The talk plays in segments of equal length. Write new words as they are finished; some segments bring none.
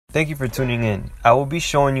Thank you for tuning in. I will be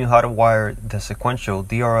showing you how to wire the sequential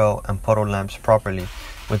DRL and puddle lamps properly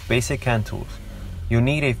with basic hand tools. You'll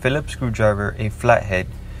need a Phillips screwdriver, a flathead,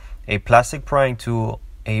 a plastic prying tool,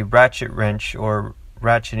 a ratchet wrench or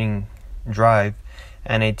ratcheting drive,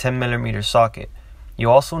 and a 10mm socket. You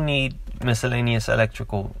also need miscellaneous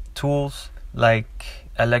electrical tools like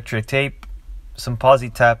electric tape, some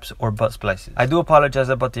posi taps, or butt splices. I do apologize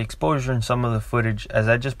about the exposure in some of the footage, as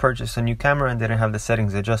I just purchased a new camera and didn't have the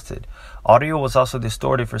settings adjusted. Audio was also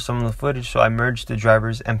distorted for some of the footage, so I merged the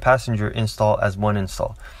drivers and passenger install as one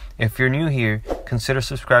install. If you're new here, consider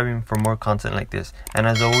subscribing for more content like this, and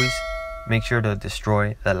as always, make sure to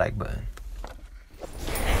destroy that like button.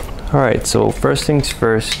 Alright, so first things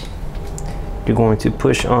first, you're going to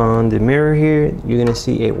push on the mirror here. You're going to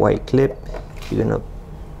see a white clip. You're going to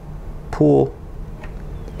pull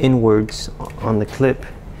inwards on the clip,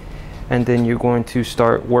 and then you're going to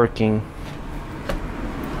start working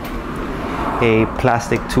a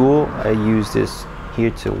plastic tool. I use this here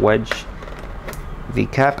to wedge the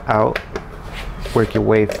cap out. Work your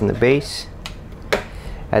way from the base.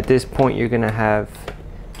 At this point, you're gonna have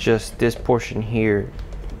just this portion here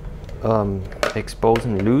exposed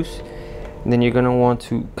and loose, and then you're gonna want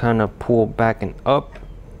to kind of pull back and up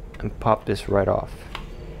and pop this right off.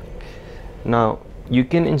 Now you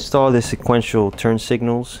can install the sequential turn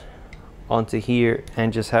signals onto here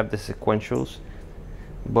and just have the sequentials,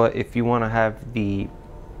 but if you want to have the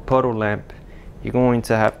puddle lamp, you're going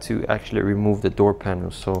to have to actually remove the door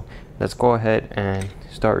panels. So let's go ahead and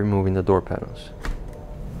start removing the door panels.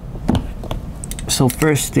 So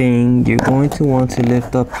first thing, you're going to want to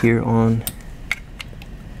lift up here on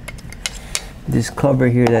this cover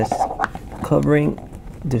here that's covering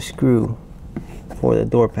the screw for the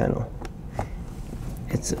door panel.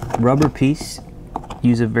 It's a rubber piece.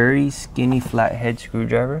 Use a very skinny flathead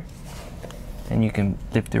screwdriver and you can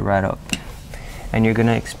lift it right up. And you're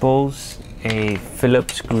gonna expose a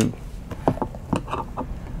Phillips screw.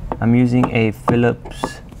 I'm using a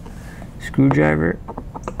Phillips screwdriver,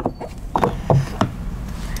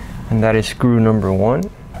 and that is screw number 1.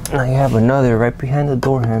 Now you have another right behind the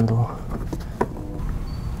door handle.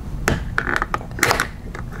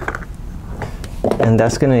 And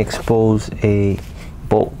that's gonna expose a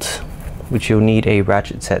bolt, which you'll need a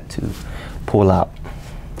ratchet set to pull out.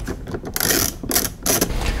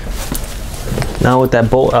 Now with that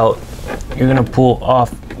bolt out, you're gonna pull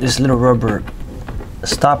off this little rubber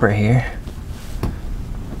stopper here.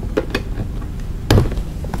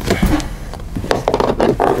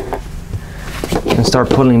 And start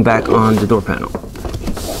pulling back on the door panel.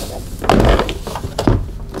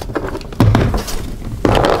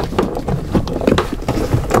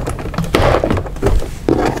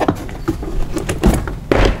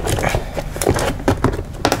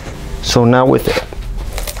 So now with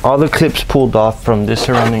all the clips pulled off from this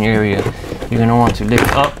surrounding area, you're going to want to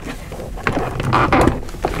lift up .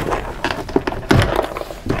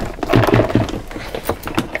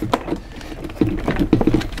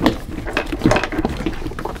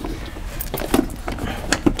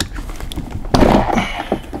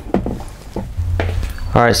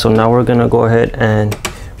 Alright, so now we're going to go ahead and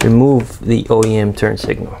remove the OEM turn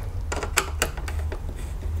signal.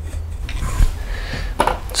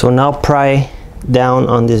 So now pry down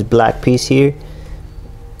on this black piece here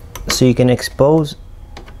so you can expose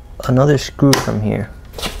another screw from here.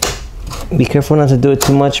 Be careful not to do it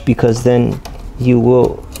too much, because then you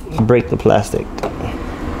will break the plastic.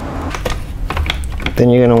 Then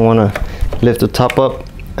you're going to want to lift the top up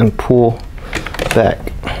and pull back.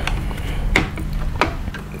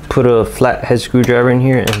 Put a flathead screwdriver in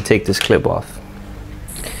here and take this clip off.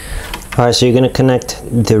 Alright, so you're going to connect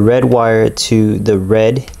the red wire to the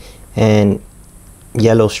red and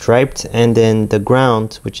yellow striped, and then the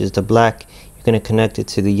ground, which is the black, you're going to connect it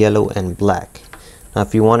to the yellow and black. Now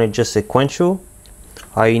if you wanted just sequential,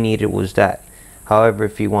 all you needed was that. However,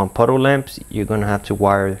 if you want puddle lamps, you're going to have to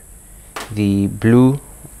wire the blue,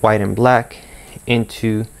 white, and black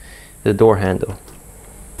into the door handle.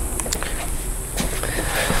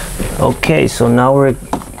 Okay, so now we're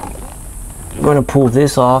going to pull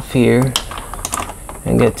this off here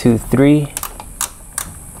and get to 3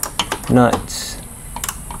 nuts.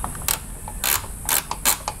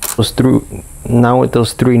 Now with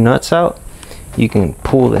those 3 nuts out, you can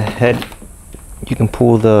pull the head, you can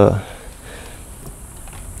pull the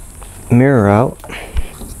mirror out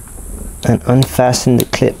and unfasten the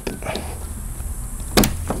clip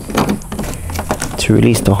to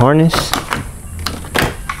release the harness.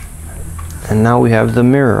 And now we have the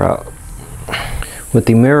mirror out. With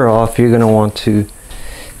the mirror off, you're going to want to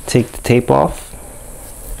take the tape off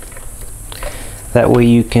That way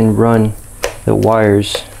you can run the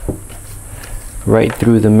wires right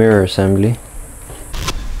through the mirror assembly.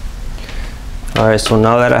 Alright, so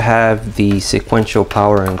now that I have the sequential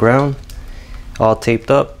power and ground all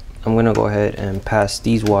taped up, I'm gonna go ahead and pass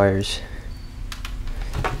these wires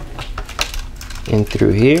in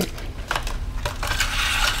through here.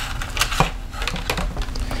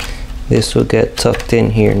 This will get tucked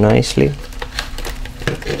in here nicely.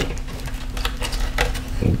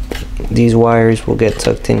 These wires will get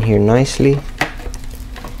tucked in here nicely.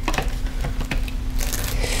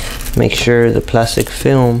 Make sure the plastic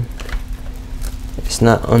film is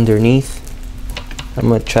not underneath. I'm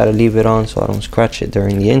going to try to leave it on so I don't scratch it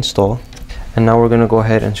during the install. And now we're going to go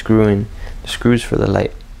ahead and screw in the screws for the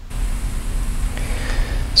light.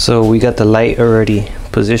 So we got the light already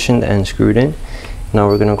positioned and screwed in. Now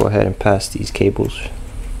we're going to go ahead and pass these cables.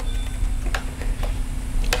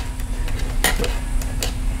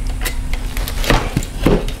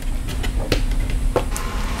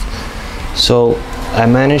 So I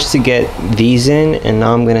managed to get these in, and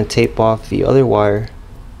now I'm going to tape off the other wire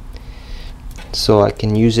so I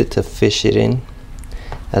can use it to fish it in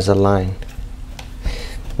as a line.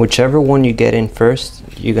 Whichever one you get in first,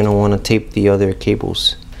 you're going to want to tape the other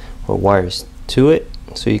cables or wires to it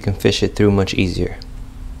so you can fish it through much easier.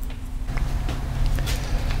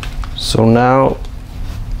 So now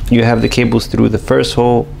you have the cables through the first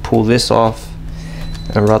hole. Pull this off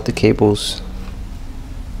and route the cables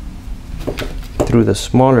through the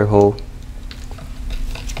smaller hole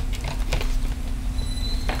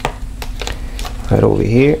right over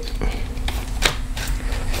here,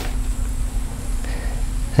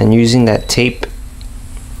 and using that tape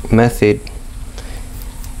method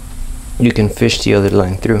you can fish the other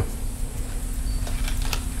line through.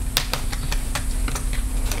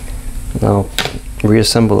 Now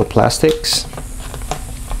reassemble the plastics,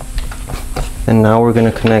 and now we're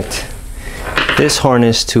going to connect this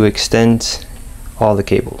harness to extend all the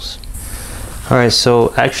cables. Alright,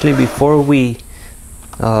 so actually before we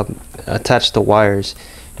attach the wires,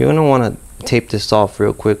 you're going to want to tape this off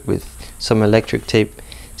real quick with some electric tape,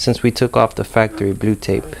 since we took off the factory blue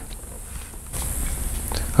tape.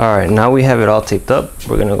 Alright, now we have it all taped up.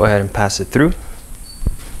 We're going to go ahead and pass it through.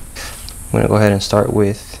 I'm going to go ahead and start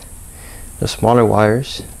with the smaller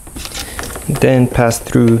wires, then pass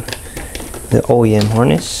through the OEM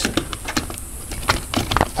harness.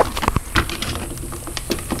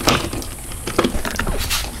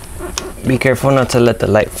 Be careful not to let the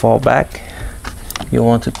light fall back. You'll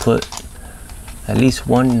want to put at least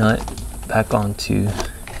one nut back onto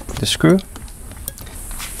the screw.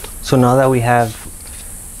 So now that we have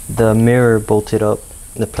the mirror bolted up,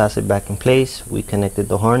 the plastic back in place, we connected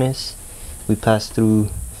the harness, we passed through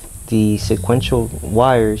the sequential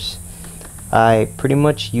wires. I pretty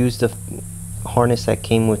much used the harness that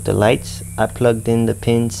came with the lights. I plugged in the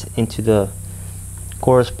pins into the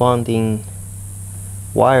corresponding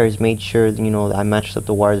wires, made sure, you know, I matched up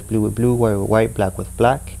the wires, blue with blue, white with white, black with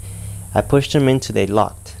black. I pushed them in till they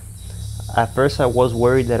locked. At first I was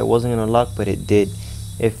worried that it wasn't going to lock, but it did.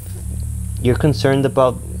 If you're concerned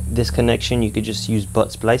about this connection, you could just use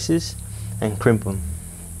butt splices and crimp them.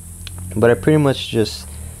 But I pretty much just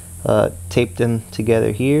taped them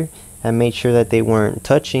together here and made sure that they weren't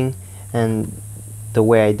touching, and the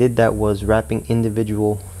way I did that was wrapping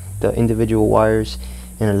the individual wires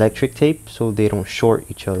in electric tape so they don't short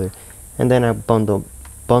each other, and then I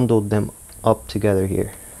bundled them up together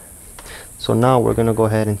here. So now we're gonna go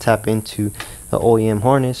ahead and tap into the OEM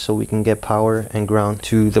harness so we can get power and ground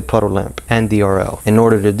to the puddle lamp and DRL. In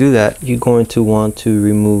order to do that, you're going to want to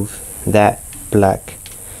remove that black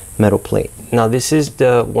metal plate. Now this is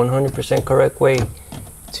the 100% correct way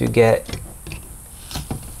to get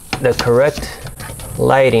the correct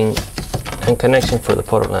lighting and connection for the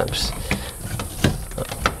puddle lamps.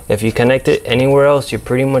 If you connect it anywhere else, you're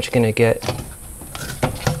pretty much going to get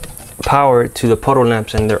power to the puddle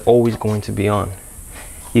lamps, and they're always going to be on.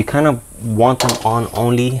 You kind of want them on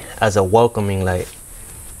only as a welcoming light.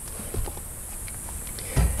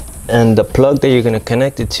 And the plug that you're going to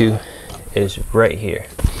connect it to is right here.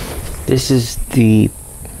 This is the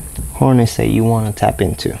harness that you want to tap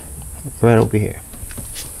into, right over here.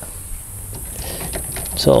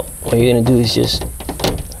 So what you're going to do is just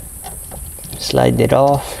slide it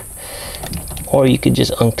off, or you could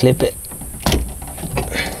just unclip it.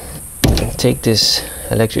 Take this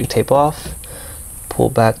electric tape off, pull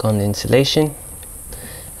back on the insulation,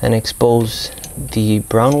 and expose the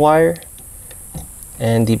brown wire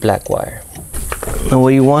and the black wire. Now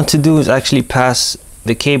what you want to do is actually pass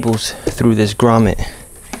the cables through this grommet,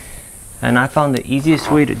 and I found the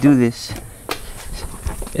easiest way to do this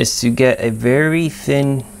is to get a very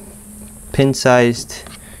thin pin-sized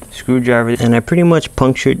screwdriver, and I pretty much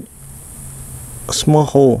punctured a small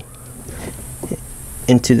hole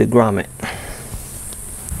into the grommet.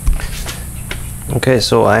 Okay,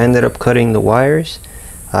 so I ended up cutting the wires.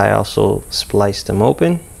 I also spliced them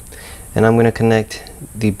open, and I'm going to connect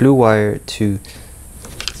the blue wire to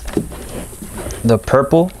the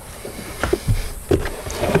purple,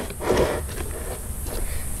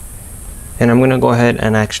 and I'm going to go ahead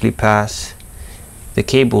and actually pass the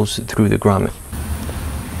cables through the grommet.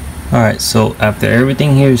 Alright, so after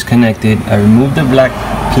everything here is connected, I removed the black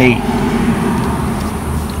plate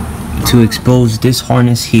to expose this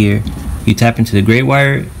harness here. You tap into the gray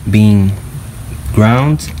wire being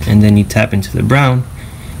ground, and then you tap into the brown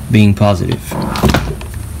being positive.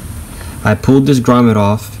 I pulled this grommet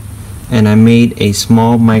off, and I made a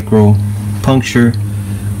small micro puncture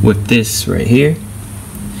with this right here,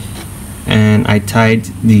 and I tied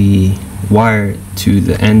the wire to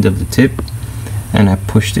the end of the tip, and I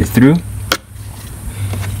pushed it through.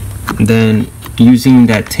 Then using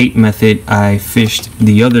that tape method, I fished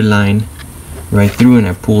the other line right through and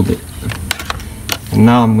I pulled it. And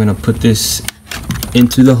now I'm gonna put this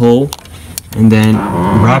into the hole and then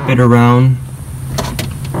wrap it around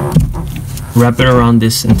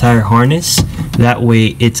this entire harness. That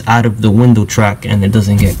way it's out of the window track and it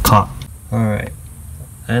doesn't get caught. Alright,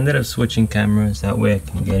 I ended up switching cameras, that way I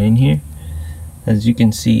can get in here. As you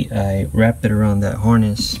can see, I wrapped it around that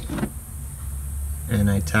harness and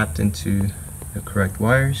I tapped into the correct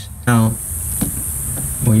wires. Now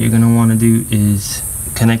what you're going to want to do is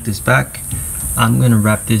connect this back. I'm going to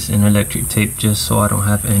wrap this in electric tape just so I don't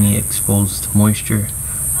have any exposed moisture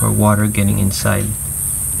or water getting inside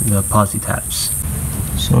the posi taps.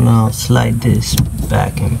 So now slide this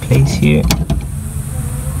back in place here,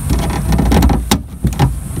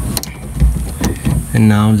 and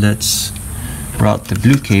now let's route the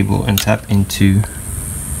blue cable and tap into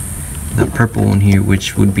the purple one here,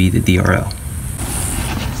 which would be the DRL.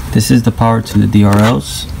 This is the power to the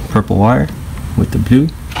DRL's purple wire with the blue.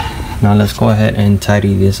 Now let's go ahead and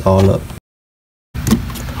tidy this all up.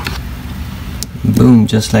 Boom,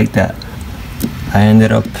 just like that. I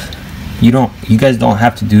ended up, you guys don't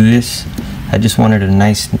have to do this. I just wanted a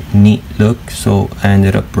nice neat look, so I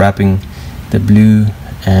ended up wrapping the blue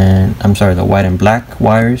and the white and black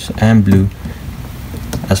wires and blue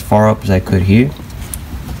as far up as I could here,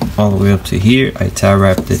 all the way up to here. I tie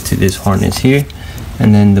wrapped it to this harness here,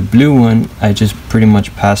 and then the blue one I just pretty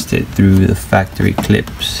much passed it through the factory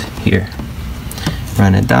clips here,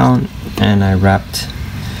 ran it down, and I wrapped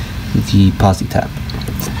the posi tap.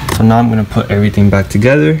 So now I'm going to put everything back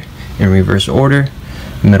together in reverse order.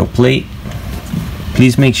 Metal plate,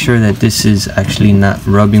 please make sure that this is actually not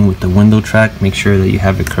rubbing with the window track. Make sure that you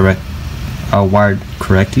have it routed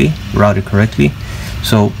correctly.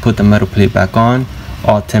 So put the metal plate back on,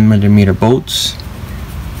 all 10mm bolts,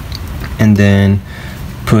 and then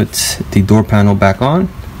put the door panel back on.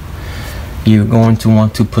 You're going to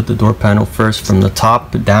want to put the door panel first from the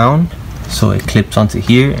top down so it clips onto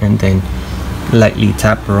here, and then lightly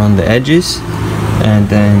tap around the edges, and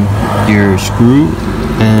then your screw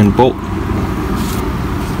and bolt.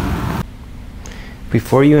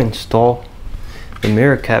 Before you install the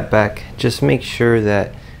mirror cap back, just make sure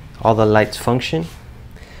that all the lights function.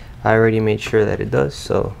 I already made sure that it does,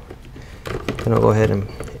 so I'm gonna go ahead and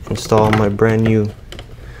install my brand new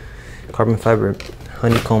carbon fiber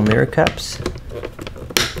honeycomb mirror caps,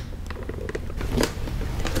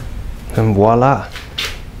 and voila.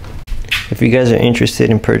 If you guys are interested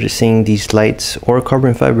in purchasing these lights or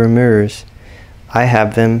carbon fiber mirrors, I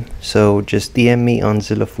have them, so just DM me on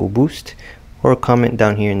ZillaFullBoost or comment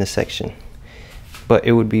down here in the section. But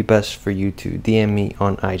it would be best for you to DM me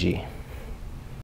on IG.